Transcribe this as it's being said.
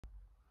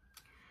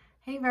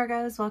Hey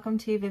Virgos, welcome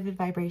to Vivid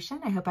Vibration.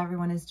 I hope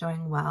everyone is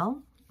doing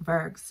well.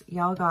 Virgs,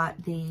 y'all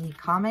got the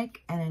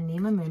comic and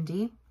Anima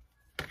Mundi,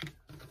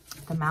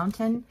 the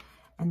mountain,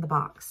 and the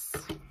box.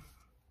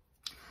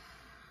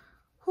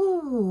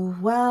 Ooh,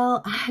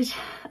 well, I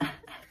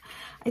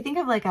think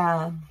of like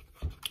a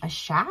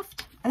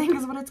shaft, I think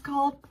is what it's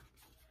called.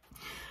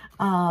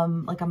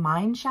 Like a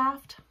mine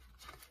shaft.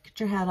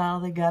 Get your head out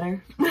of the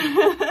gutter.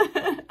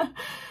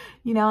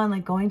 You know, and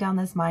like going down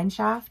this mine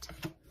shaft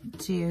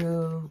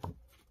to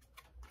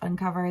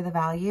uncover the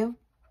value,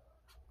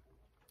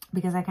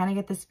 because I kind of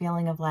get this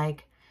feeling of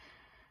like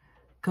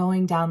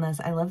going down this.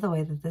 I love the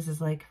way that this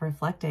is like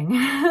reflecting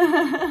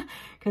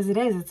because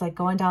it's like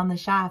going down the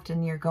shaft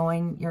and you're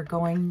going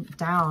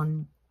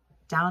down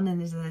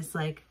into this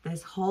like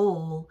this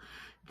hole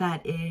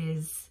that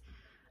is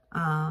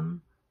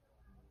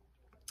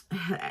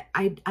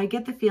I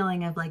get the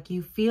feeling of like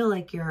you feel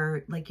like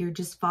you're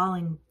just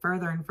falling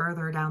further and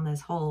further down this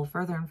hole,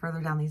 further and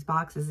further down these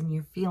boxes, and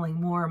you're feeling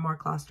more and more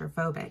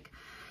claustrophobic.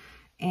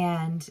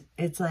 And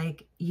it's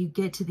like you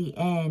get to the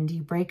end,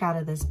 you break out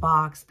of this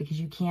box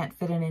because you can't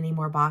fit in any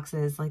more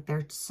boxes. Like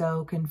they're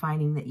so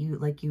confining that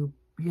you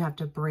have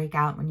to break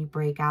out. When you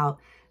break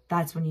out,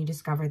 that's when you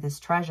discover this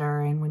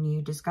treasure. And when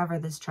you discover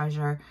this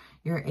treasure,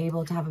 you're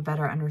able to have a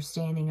better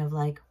understanding of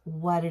like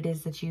what it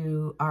is that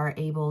you are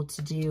able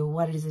to do,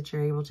 what it is that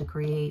you're able to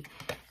create.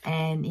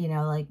 And, you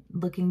know, like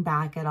looking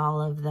back at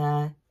all of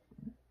the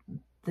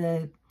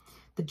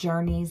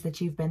journeys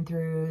that you've been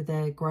through,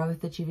 the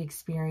growth that you've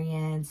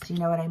experienced, you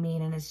know what I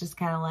mean? And it's just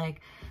kind of like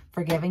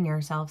forgiving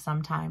yourself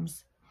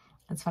sometimes.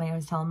 It's funny, I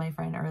was telling my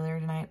friend earlier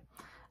tonight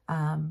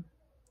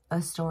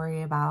a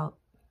story about,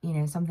 you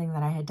know, something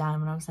that I had done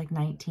when I was like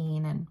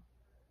 19, and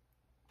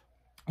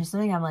it's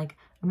something I'm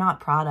not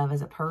proud of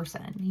as a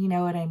person, you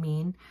know what I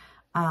mean?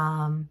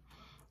 And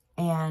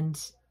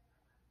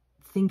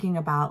thinking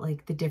about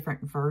like the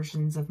different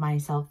versions of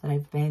myself that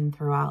I've been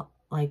throughout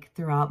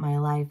my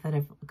life that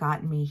have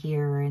gotten me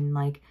here, and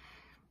like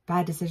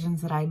bad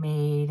decisions that I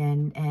made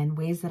and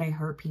ways that I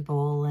hurt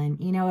people, and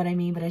you know what I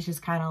mean? But it's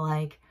just kind of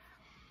like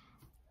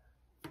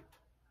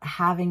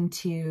having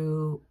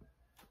to,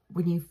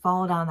 when you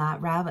fall down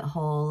that rabbit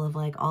hole of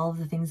like all of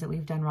the things that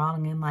we've done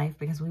wrong in life,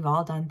 because we've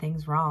all done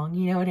things wrong,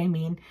 you know what I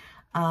mean?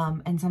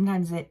 And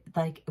sometimes it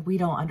like we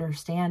don't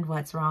understand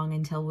what's wrong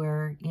until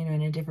we're, you know,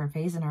 in a different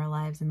phase in our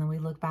lives, and then we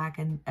look back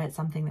at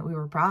something that we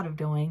were proud of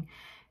doing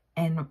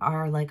and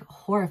are like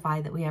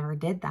horrified that we ever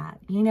did that.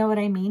 You know what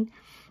I mean?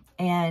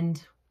 And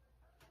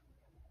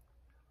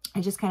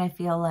I just kind of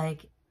feel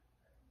like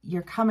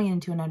you're coming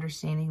into an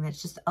understanding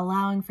that's just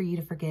allowing for you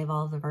to forgive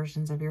all of the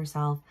versions of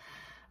yourself,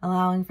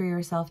 allowing for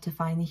yourself to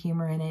find the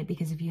humor in it,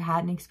 because if you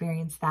hadn't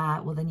experienced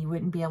that, well, then you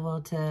wouldn't be able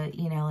to,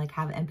 you know, like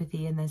have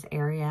empathy in this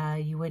area.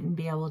 You wouldn't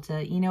be able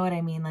to, you know what I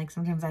mean? Like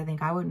sometimes I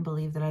think I wouldn't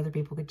believe that other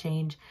people could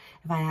change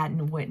if I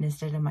hadn't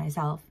witnessed it in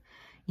myself.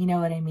 You know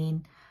what I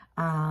mean?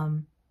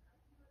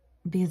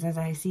 Because as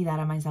I see that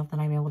in myself,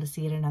 then I'm able to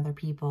see it in other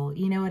people.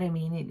 You know what I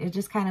mean? It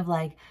just kind of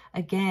like,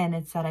 again,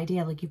 it's that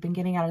idea of like, you've been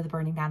getting out of the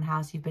burning down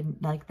house. You've been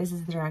like, this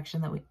is the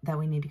direction that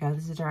we need to go.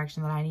 This is the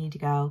direction that I need to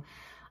go.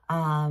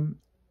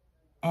 And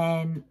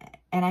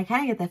I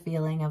kind of get the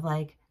feeling of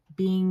like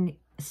being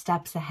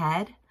steps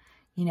ahead,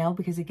 you know,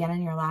 because again,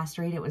 in your last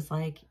read, it was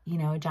like, you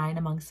know, a giant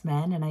amongst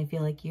men. And I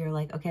feel like you're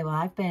like, okay, well,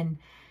 I've been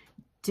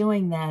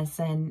doing this,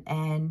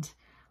 and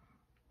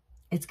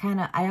it's kind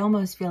of, I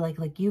almost feel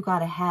like you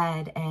got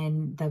ahead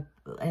and the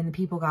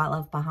people got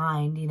left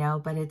behind, you know,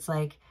 but it's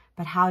like,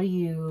 but how do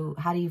you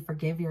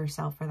forgive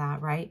yourself for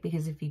that, right?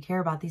 Because if you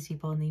care about these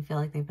people and you feel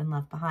like they've been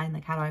left behind,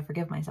 like, how do I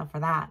forgive myself for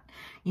that?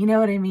 You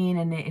know what I mean?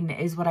 And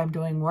is what I'm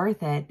doing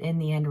worth it in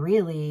the end,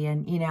 really?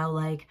 And, you know,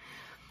 like,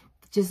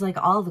 just like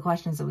all of the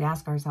questions that we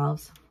ask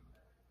ourselves.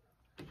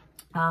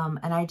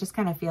 And I just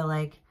kind of feel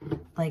like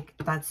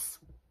that's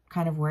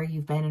kind of where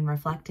you've been in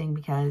reflecting,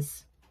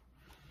 because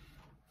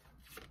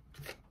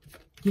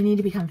you need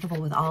to be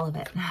comfortable with all of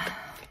it.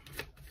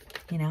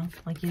 You know,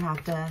 like you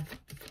have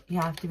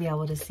to be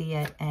able to see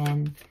it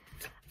and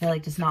I feel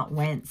like just not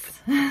wince.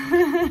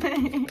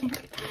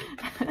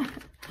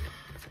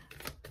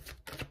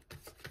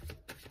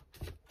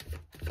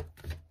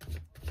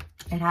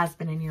 It has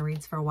been in your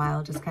reads for a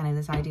while, just kind of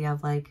this idea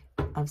of like,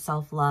 of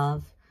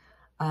self-love,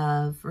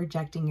 of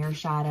rejecting your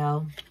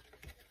shadow,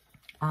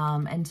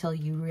 until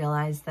you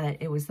realize that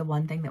it was the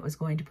one thing that was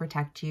going to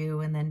protect you,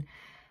 and then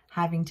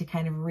having to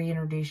kind of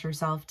reintroduce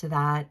yourself to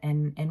that,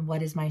 and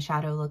what does my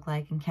shadow look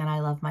like, and can I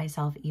love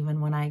myself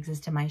even when I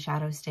exist in my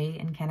shadow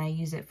state, and can I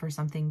use it for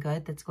something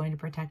good that's going to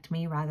protect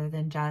me rather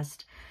than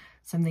just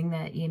something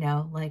that, you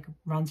know, like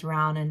runs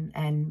around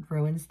and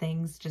ruins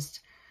things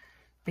just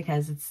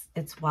because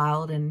it's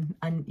wild and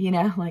you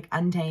know, like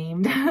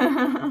untamed.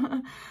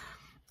 The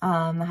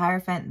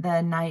Hierophant,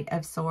 the Knight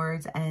of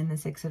Swords, and the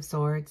Six of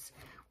Swords.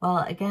 Well,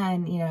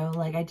 again, you know,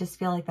 like I just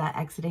feel like that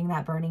exiting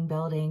that burning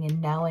building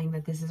and knowing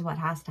that this is what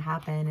has to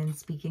happen, and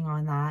speaking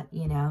on that,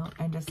 you know,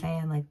 and just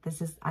saying like,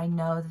 I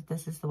know that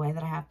this is the way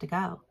that I have to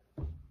go.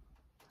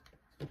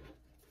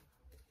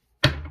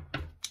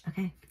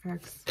 Okay,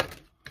 Virgs.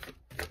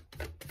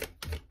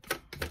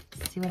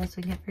 Let's see what else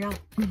we can get for y'all.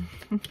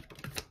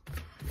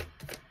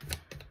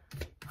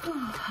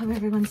 Hope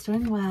everyone's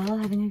doing well,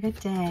 having a good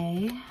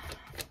day.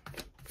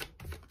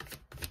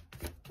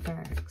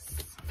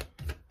 Virgs.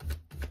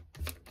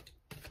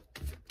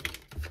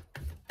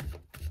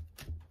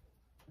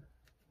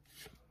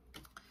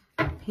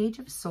 Page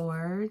of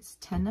Swords,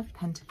 10 of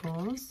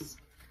Pentacles,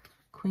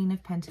 Queen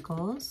of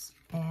Pentacles,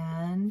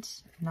 and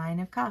 9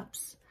 of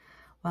Cups.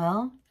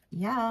 Well,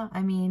 yeah,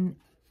 I mean,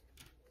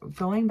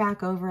 going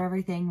back over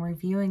everything,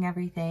 reviewing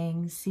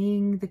everything,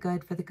 seeing the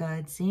good for the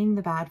good, seeing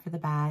the bad for the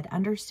bad,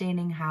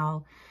 understanding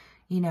how,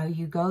 you know,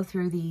 you go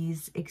through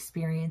these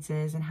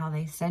experiences and how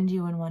they send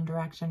you in one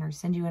direction or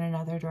send you in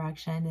another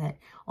direction that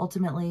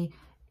ultimately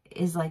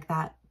is like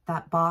that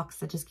box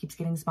that just keeps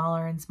getting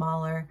smaller and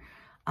smaller.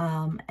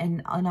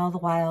 And all the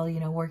while, you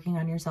know, working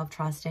on yourself,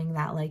 trusting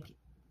that like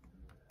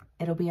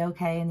it'll be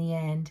okay in the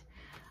end.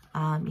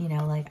 You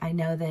know, like I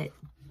know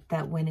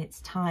that when it's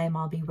time,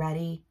 I'll be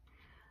ready.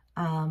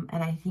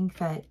 And I think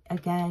that,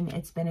 again,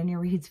 it's been in your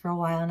reads for a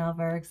while now,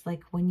 Virgs.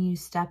 Like when you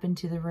step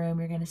into the room,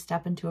 you're going to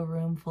step into a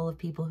room full of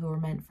people who are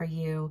meant for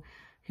you,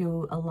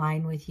 who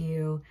align with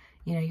you.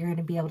 You know, you're going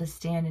to be able to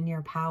stand in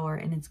your power,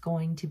 and it's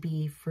going to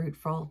be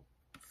fruitful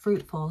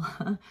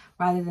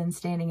rather than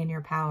standing in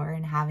your power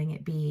and having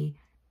it be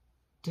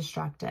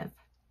destructive.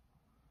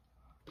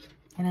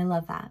 And I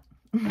love that.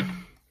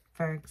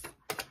 Virgs.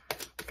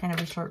 Kind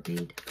of a short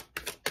read.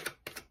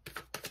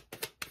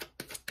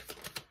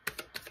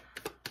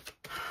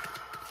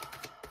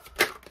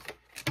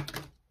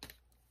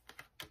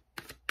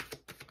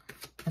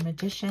 The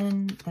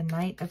Magician, the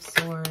Knight of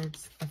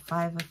Swords, the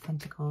 5 of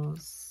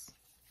Pentacles,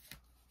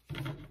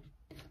 the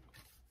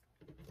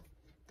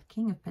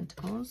King of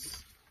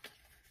Pentacles,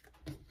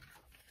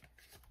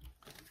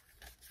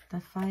 the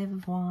 5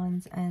 of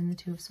Wands, and the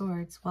 2 of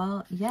Swords.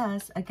 Well,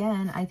 yes,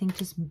 again, I think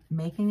just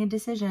making a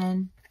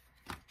decision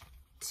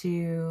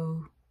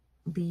to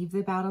leave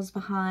the battles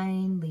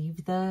behind,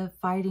 leave the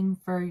fighting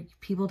for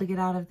people to get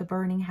out of the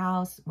burning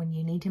house when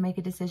you need to make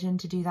a decision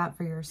to do that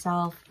for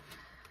yourself.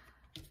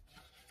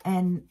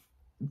 And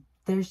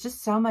there's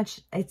just so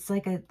much, it's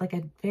like a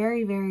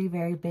very, very,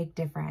 very big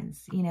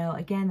difference. You know,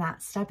 again,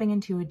 that stepping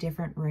into a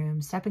different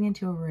room, stepping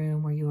into a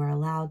room where you are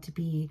allowed to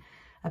be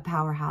a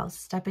powerhouse,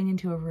 stepping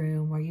into a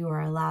room where you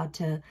are allowed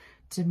to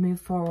move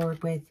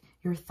forward with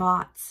your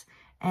thoughts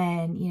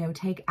and, you know,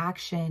 take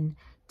action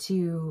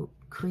to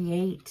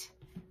create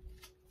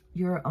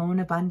your own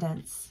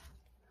abundance.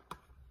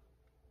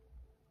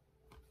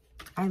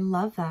 I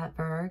love that,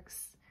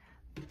 Virgs.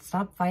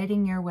 Stop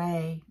fighting your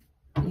way.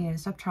 You know,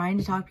 stop trying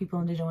to talk people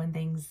into doing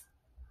things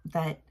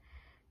that,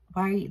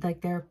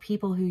 like, there are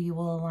people who you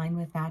will align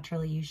with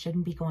naturally. You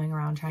shouldn't be going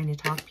around trying to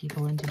talk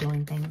people into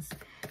doing things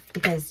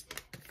because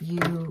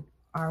you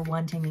are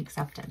wanting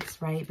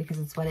acceptance, right? Because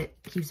it's what it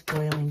keeps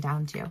boiling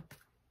down to.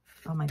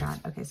 Oh my God.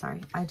 Okay, sorry.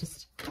 I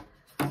just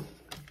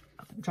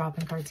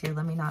dropping cards here.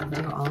 Let me not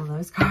do all of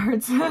those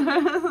cards. Sorry,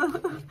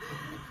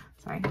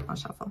 I'll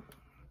shuffle.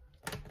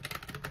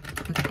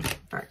 Okay,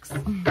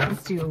 Virgs.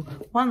 Let's do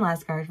one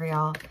last card for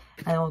y'all,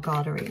 and then we'll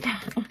call it a read.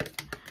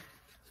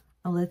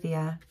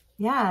 Alethea.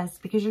 Yes,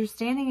 because you're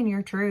standing in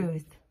your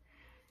truth.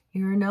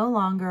 You're no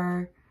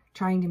longer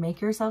trying to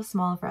make yourself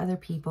small for other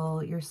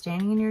people. You're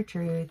standing in your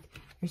truth.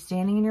 You're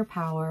standing in your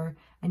power,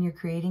 and you're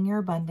creating your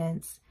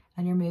abundance,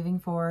 and you're moving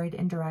forward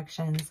in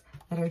directions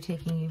that are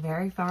taking you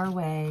very far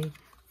away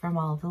from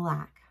all of the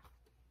lack.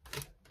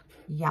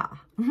 Yeah.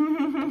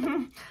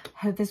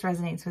 Hope this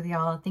resonates with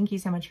y'all. Thank you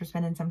so much for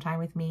spending some time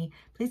with me.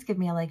 Please give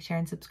me a like, share,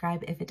 and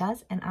subscribe if it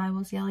does, and I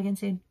will see y'all again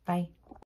soon. Bye.